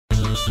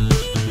Right,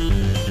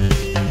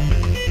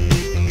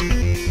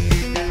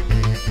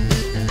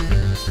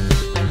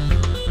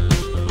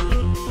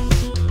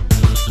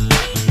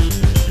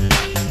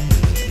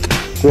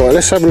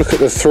 let's have a look at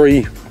the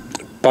 3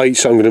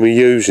 baits I'm going to be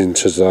using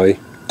today,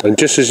 and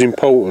just as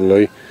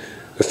importantly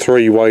the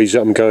 3 ways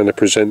that I'm going to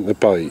present the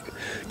bait,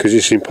 because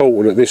it's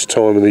important at this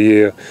time of the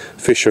year.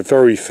 Fish are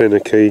very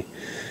finicky,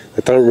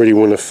 they don't really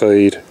want to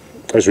feed,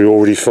 as we're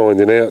already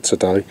finding out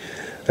today,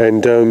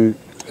 and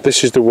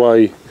this is the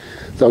way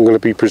that I'm going to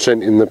be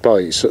presenting the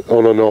baits,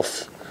 on and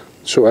off,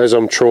 sort of as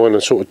I'm trying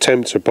to sort of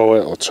tempt a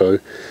bite or two.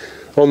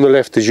 On the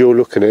left, as you're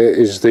looking at it,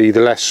 is the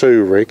lasso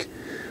rig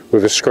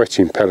with a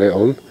skretting pellet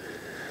on.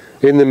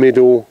 In the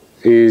middle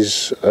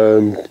is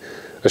a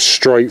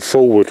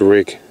straightforward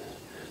rig,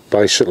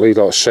 basically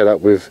like set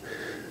up with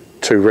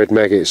 2 red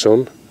maggots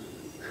on.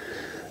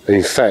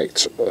 In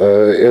fact,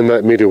 in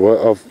that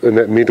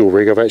middle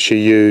rig, I've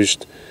actually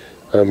used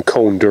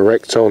Colm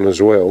Direct on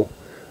as well,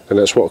 and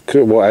that's what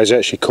has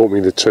actually caught me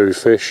the 2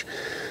 fish.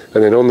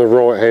 And then on the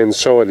right hand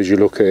side, as you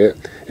look at it,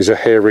 is a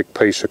hair rig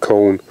piece of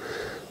corn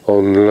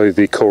on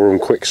the Coral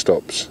Quick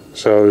Stops.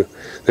 So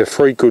there are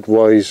 3 good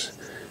ways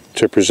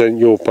to present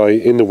your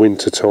bait in the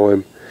winter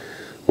time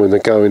when the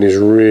going is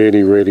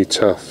really, really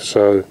tough.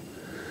 So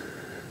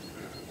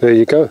there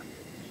you go.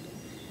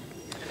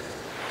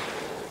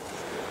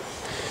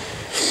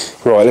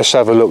 Right, let's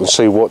have a look and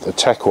see what the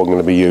tackle I'm going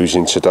to be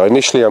using today.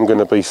 Initially I'm going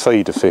to be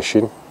feeder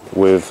fishing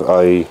with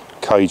a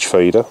cage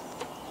feeder.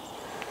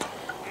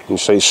 You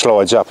see it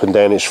slides up and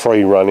down, it's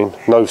free running,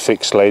 no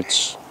fixed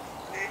leads.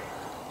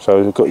 So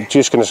I'm going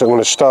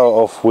to start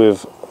off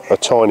with a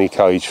tiny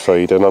cage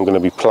feeder, and I'm going to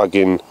be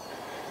plugging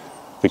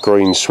the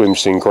green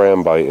swimsting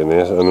ground bait in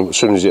there, and as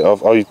soon as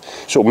I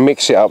sort of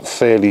mix it up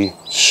fairly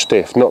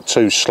stiff, not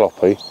too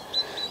sloppy,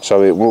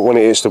 so when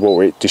it hits the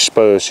water it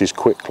disperses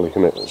quickly,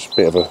 and it's a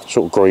bit of a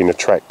sort of green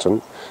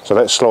attractant. So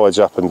that slides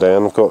up and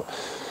down. I've got,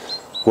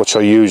 which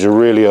I use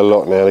really a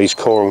lot now, these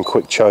Coral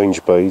Quick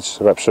Change beads.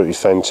 They're absolutely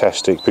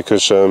fantastic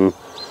because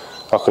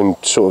I can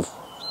sort of,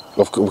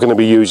 I'm going to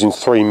be using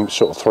three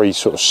sort of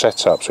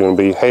setups. I'm going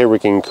to be hair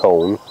rigging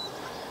corn.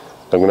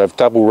 I'm going to have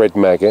double red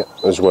maggot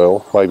as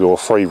well, maybe, or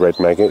 3 red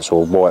maggots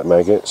or white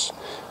maggots,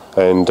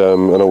 and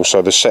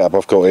also the setup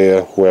I've got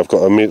here, where I've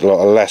got like a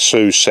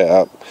lasso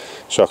setup,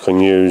 so I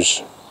can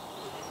use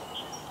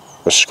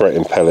a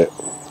skretting pellet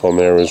on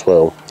there as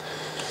well.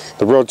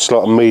 The rod's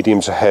like a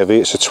medium to heavy.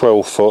 It's a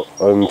 12 foot,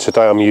 and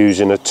today I'm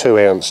using a 2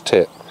 ounce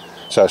tip,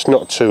 so it's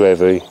not too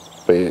heavy.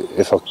 But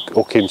if I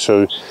hook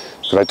into,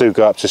 they do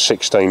go up to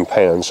 16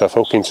 pounds, so if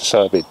I hook into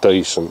something a bit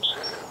decent,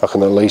 I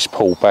can at least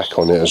pull back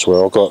on it as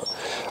well. I've got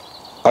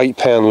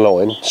 8-pound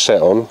line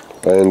set on,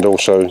 and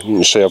also you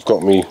can see I've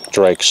got my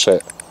drag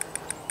set,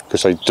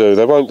 because they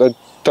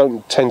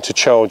don't tend to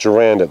charge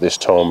around at this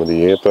time of the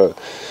year, but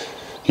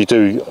you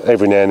do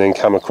every now and then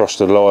come across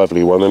the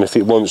lively one, and if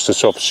it wants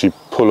to obviously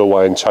pull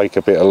away and take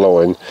a bit of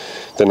line,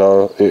 then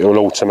it will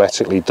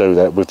automatically do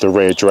that with the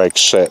rear drag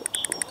set.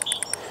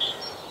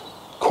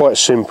 Quite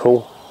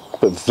simple,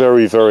 but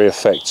very, very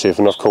effective,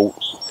 and I've caught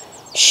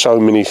so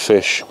many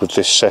fish with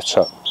this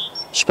setup,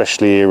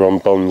 especially here on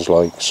Bonds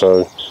Lake.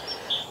 So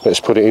let's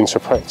put it into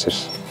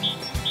practice.